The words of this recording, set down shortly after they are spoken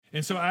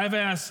And so I've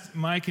asked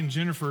Mike and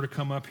Jennifer to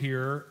come up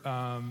here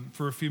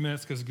for a few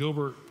minutes because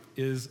Gilbert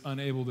is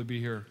unable to be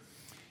here.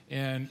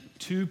 And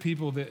two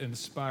people that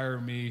inspire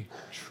me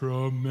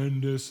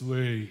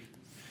tremendously.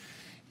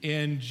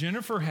 And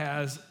Jennifer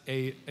has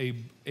a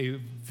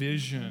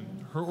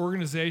vision. Her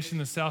organization,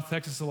 the South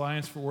Texas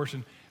Alliance for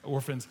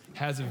Orphans,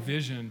 has a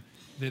vision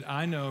that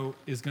I know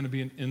is going to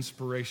be an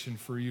inspiration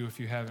for you if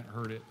you haven't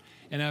heard it.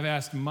 And I've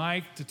asked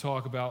Mike to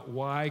talk about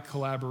why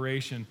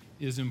collaboration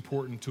is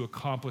important to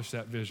accomplish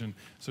that vision.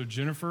 So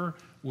Jennifer,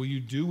 will you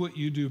do what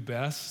you do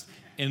best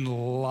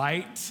and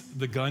light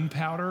the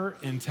gunpowder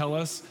and tell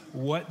us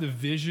what the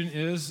vision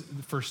is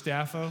for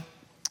Staffo?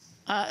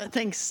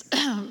 Thanks,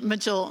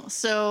 Mitchell.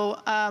 So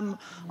on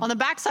the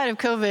backside of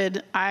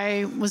COVID,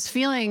 I was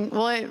feeling,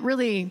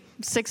 really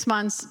 6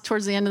 months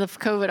towards the end of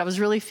COVID, I was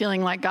really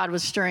feeling like God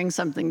was stirring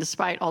something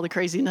despite all the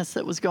craziness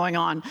that was going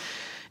on.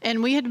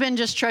 And we had been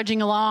just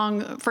trudging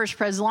along. First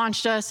Pres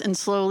launched us, and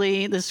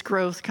slowly this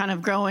growth kind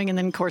of growing. And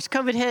then, of course,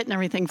 COVID hit and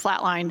everything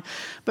flatlined.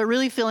 But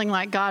really feeling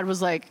like God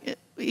was like,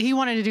 he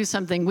wanted to do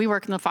something. We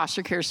work in the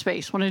foster care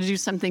space, wanted to do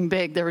something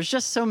big. There was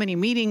just so many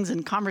meetings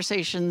and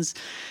conversations.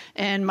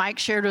 And Mike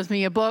shared with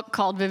me a book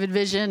called Vivid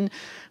Vision,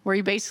 where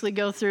you basically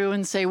go through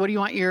and say, what do you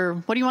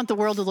want the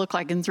world to look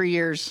like in 3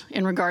 years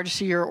in regards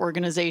to your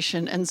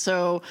organization? And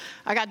so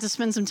I got to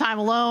spend some time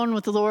alone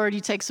with the Lord.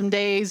 You take some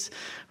days,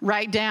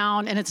 write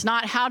down, and it's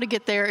not how to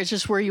get there, it's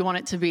just where you want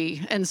it to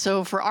be. And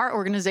so for our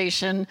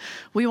organization,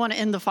 we want to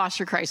end the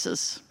foster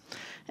crisis.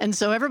 And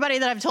so everybody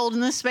that I've told in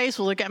this space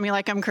will look at me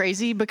like I'm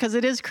crazy, because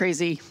it is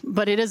crazy,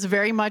 but it is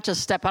very much a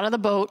step out of the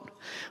boat.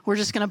 We're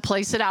just going to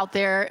place it out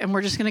there, and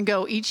we're just going to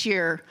go each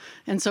year.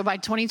 And so by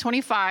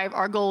 2025,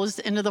 our goal is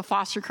to end the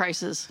foster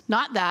crisis.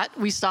 Not that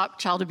we stop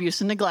child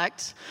abuse and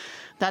neglect.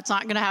 That's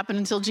not going to happen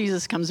until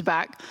Jesus comes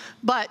back.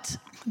 But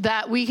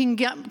that we can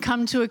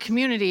come to a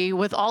community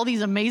with all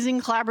these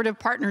amazing collaborative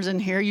partners in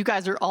here. You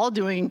guys are all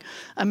doing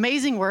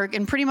amazing work,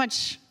 and pretty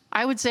much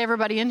I would say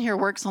everybody in here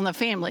works on the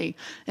family,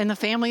 and the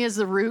family is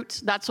the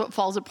root. That's what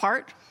falls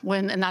apart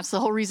and that's the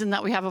whole reason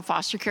that we have a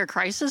foster care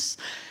crisis.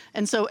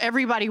 And so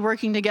everybody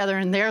working together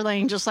in their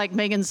lane, just like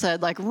Megan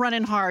said, like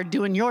running hard,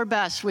 doing your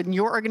best with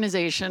your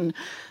organization,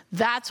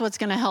 that's what's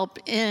going to help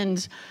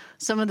end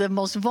some of the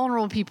most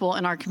vulnerable people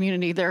in our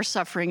community. They're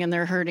suffering and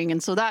they're hurting.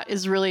 And so that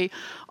is really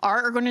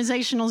our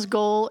organizational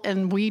goal.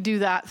 And we do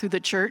that through the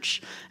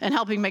church and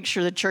helping make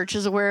sure the church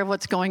is aware of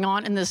what's going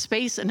on in this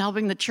space and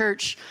helping the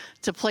church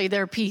to play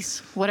their piece,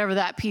 whatever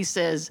that piece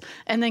is,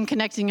 and then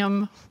connecting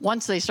them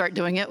once they start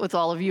doing it with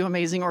all of you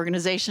amazing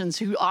organizations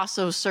who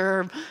also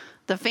serve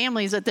the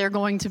families that they're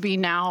going to be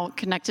now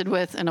connected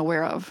with and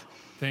aware of.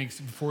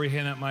 Thanks. Before you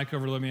hand that mic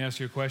over, let me ask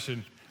you a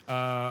question.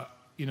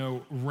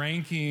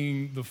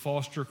 Ranking the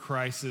foster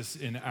crisis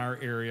in our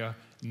area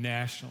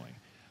nationally,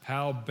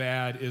 how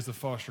bad is the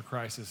foster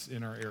crisis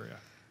in our area?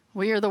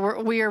 We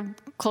are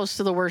close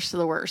to the worst of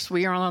the worst.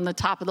 We are on the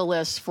top of the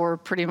list for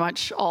pretty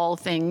much all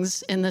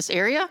things in this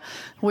area,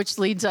 which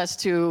leads us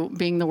to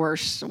being the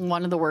worst,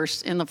 one of the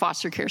worst in the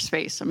foster care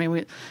space. I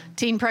mean,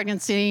 teen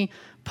pregnancy,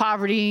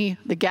 poverty,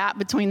 the gap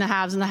between the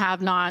haves and the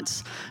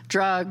have-nots,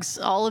 drugs,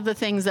 all of the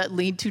things that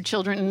lead to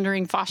children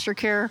entering foster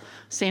care.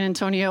 San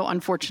Antonio,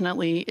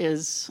 unfortunately,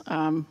 is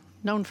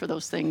known for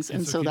those things.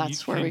 And so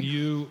that's where Can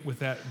you, with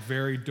that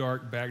very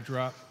dark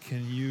backdrop,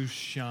 can you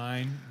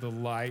shine the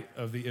light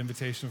of the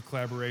invitation of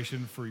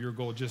collaboration for your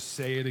goal? Just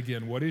say it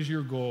again. What is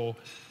your goal?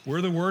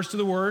 We're the worst of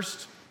the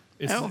worst.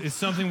 It's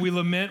something we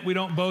lament, we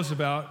don't boast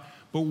about.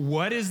 But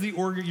what is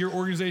your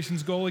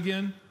organization's goal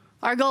again?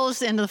 Our goal is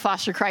to end the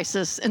foster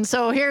crisis. And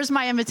so here's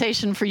my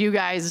invitation for you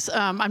guys.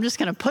 I'm just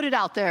going to put it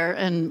out there,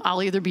 and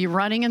I'll either be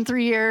running in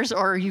 3 years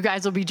or you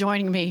guys will be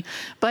joining me.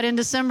 But in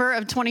December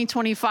of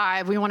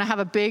 2025, we want to have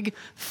a big,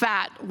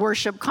 fat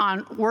worship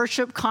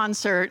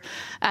concert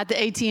at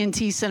the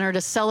AT&T Center to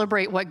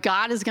celebrate what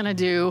God is going to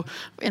do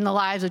in the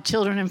lives of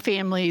children and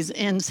families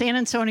in San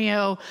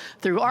Antonio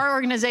through our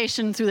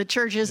organization, through the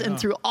churches, and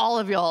through all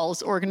of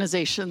y'all's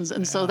organizations.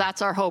 And so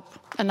that's our hope,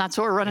 and that's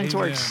what we're running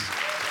towards.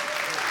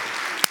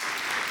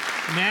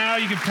 Now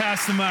you can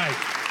pass the mic.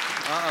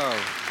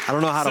 I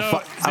don't know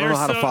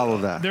how to follow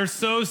that. They're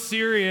so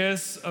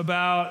serious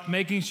about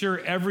making sure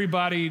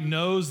everybody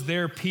knows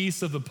their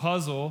piece of the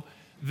puzzle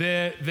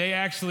that they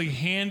actually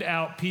hand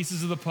out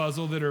pieces of the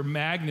puzzle that are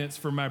magnets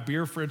for my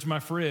beer fridge,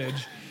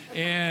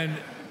 and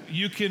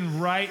you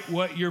can write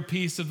what your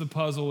piece of the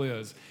puzzle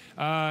is.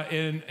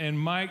 And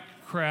Mike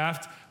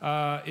Kraft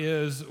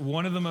is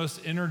one of the most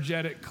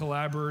energetic,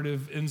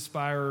 collaborative,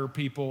 inspirer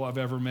people I've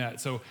ever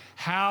met. So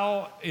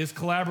how is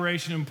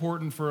collaboration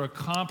important for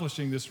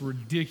accomplishing this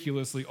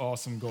ridiculously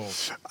awesome goal?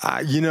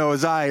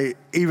 As I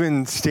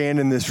even stand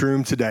in this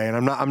room today,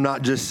 and I'm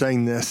not just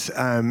saying this,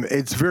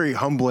 it's very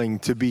humbling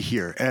to be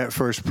here at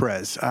First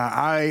Pres.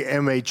 I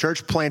am a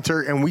church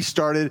planter, and we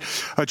started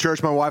a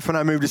church. My wife and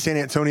I moved to San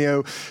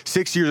Antonio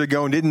 6 years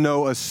ago and didn't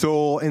know a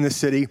soul in the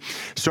city.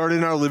 Started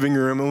in our living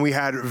room, and we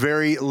had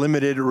very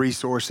limited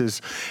resources.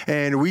 resources.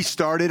 And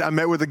I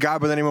met with a guy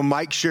by the name of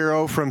Mike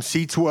Sherrill from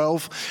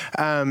C12.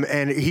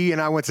 And he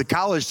and I went to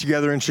college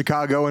together in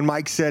Chicago. And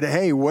Mike said,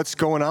 hey, what's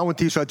going on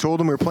with you? So I told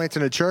him we were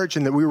planting a church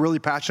and that we were really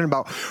passionate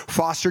about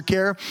foster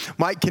care.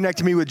 Mike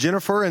connected me with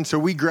Jennifer. And so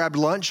we grabbed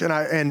lunch.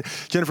 And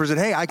Jennifer said,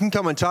 hey, I can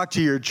come and talk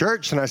to your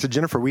church. And I said,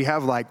 Jennifer, we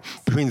have like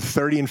between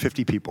 30 and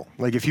 50 people.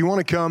 Like if you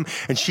want to come.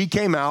 And she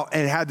came out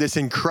and had this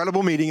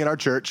incredible meeting in our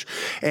church.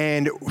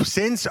 And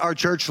since our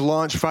church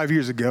launched 5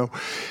 years ago,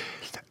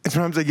 and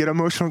sometimes I get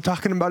emotional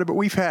talking about it, but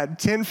we've had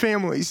 10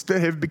 families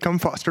that have become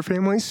foster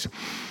families.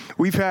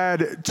 We've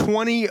had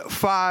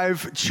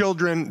 25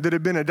 children that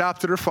have been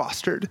adopted or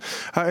fostered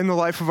in the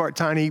life of our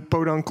tiny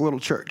podunk little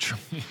church.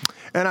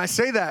 And I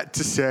say that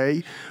to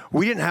say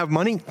we didn't have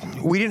money.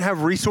 We didn't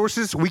have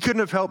resources. We couldn't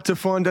have helped to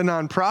fund a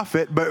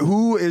nonprofit. But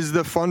who is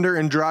the funder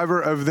and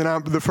driver of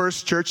the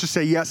first church to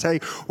say, yes,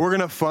 hey, we're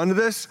going to fund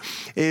this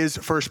is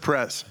First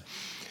Pres.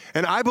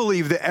 And I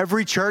believe that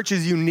every church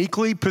is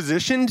uniquely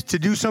positioned to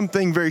do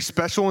something very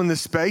special in this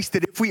space,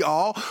 that if we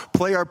all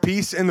play our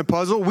piece in the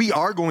puzzle, we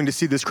are going to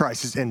see this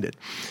crisis ended.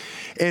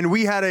 And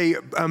we had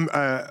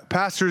a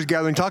pastor's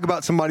gathering. Talk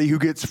about somebody who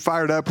gets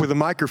fired up with a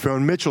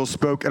microphone. Mitchell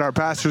spoke at our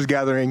pastor's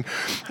gathering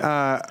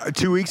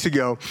 2 weeks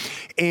ago.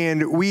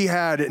 And we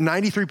had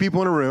 93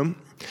 people in a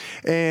room.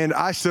 And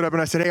I stood up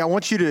and I said, hey, I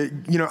want you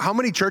to, how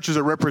many churches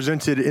are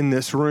represented in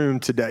this room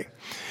today?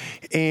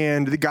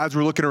 And the guys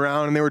were looking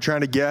around and they were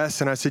trying to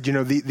guess. And I said,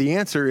 the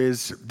answer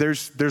is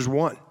there's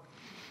one.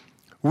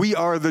 We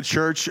are the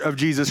Church of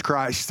Jesus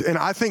Christ. And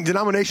I think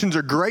denominations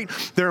are great.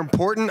 They're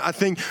important. I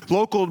think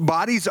local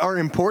bodies are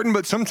important,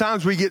 but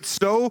sometimes we get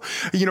so,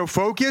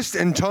 focused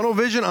and tunnel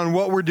vision on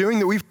what we're doing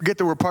that we forget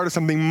that we're part of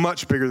something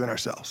much bigger than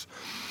ourselves.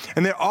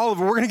 And that we're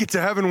going to get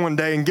to heaven one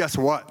day, and guess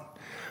what?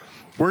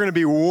 We're going to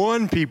be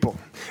one people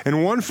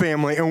and one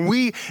family, and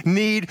we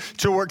need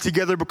to work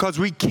together because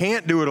we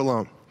can't do it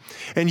alone.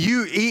 And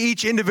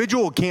each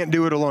individual can't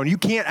do it alone. You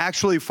can't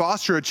actually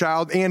foster a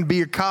child and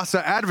be a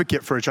CASA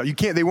advocate for a child. You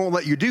can't. They won't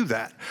let you do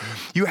that.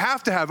 You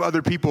have to have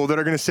other people that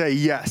are going to say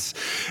yes.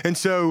 And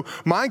so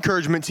my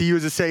encouragement to you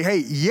is to say,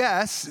 hey,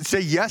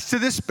 say yes to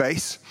this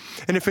space.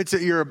 And if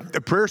you're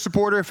a prayer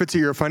supporter, if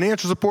you're a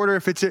financial supporter,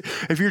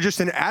 if you're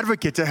just an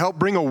advocate to help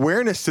bring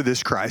awareness to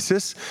this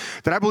crisis,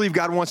 that I believe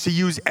God wants to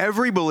use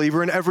every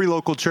believer in every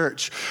local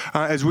church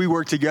as we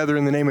work together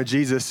in the name of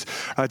Jesus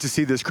to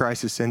see this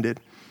crisis ended.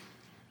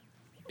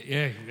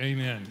 Yeah,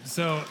 amen.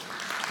 So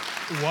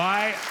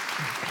why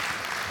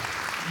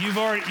you've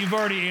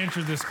already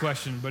answered this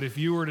question, but if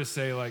you were to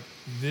say like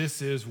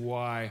this is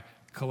why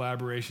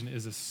collaboration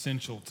is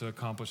essential to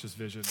accomplish this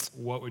vision,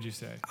 what would you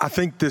say? I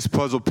think this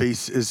puzzle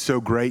piece is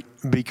so great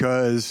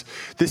because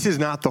this is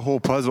not the whole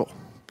puzzle.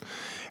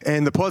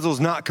 And the puzzle's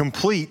not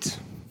complete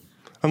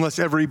unless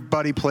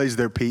everybody plays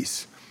their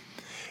piece.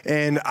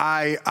 And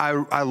I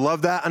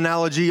love that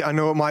analogy. I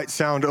know it might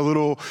sound a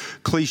little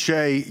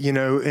cliche,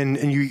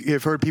 and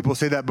you've heard people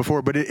say that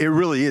before, but it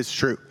really is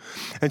true.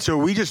 And so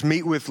we just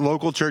meet with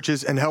local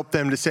churches and help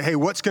them to say, hey,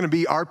 what's going to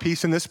be our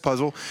piece in this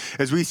puzzle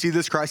as we see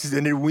this crisis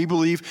ended? We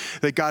believe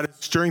that God is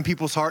stirring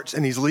people's hearts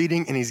and he's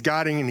leading and he's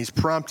guiding and he's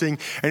prompting.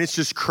 And it's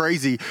just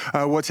crazy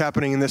what's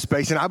happening in this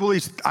space. And I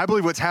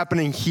believe what's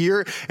happening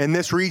here in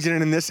this region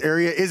and in this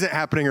area isn't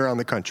happening around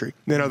the country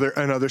in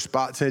other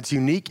spots. And it's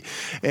unique.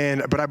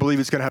 But I believe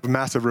it's going to have a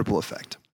massive ripple effect.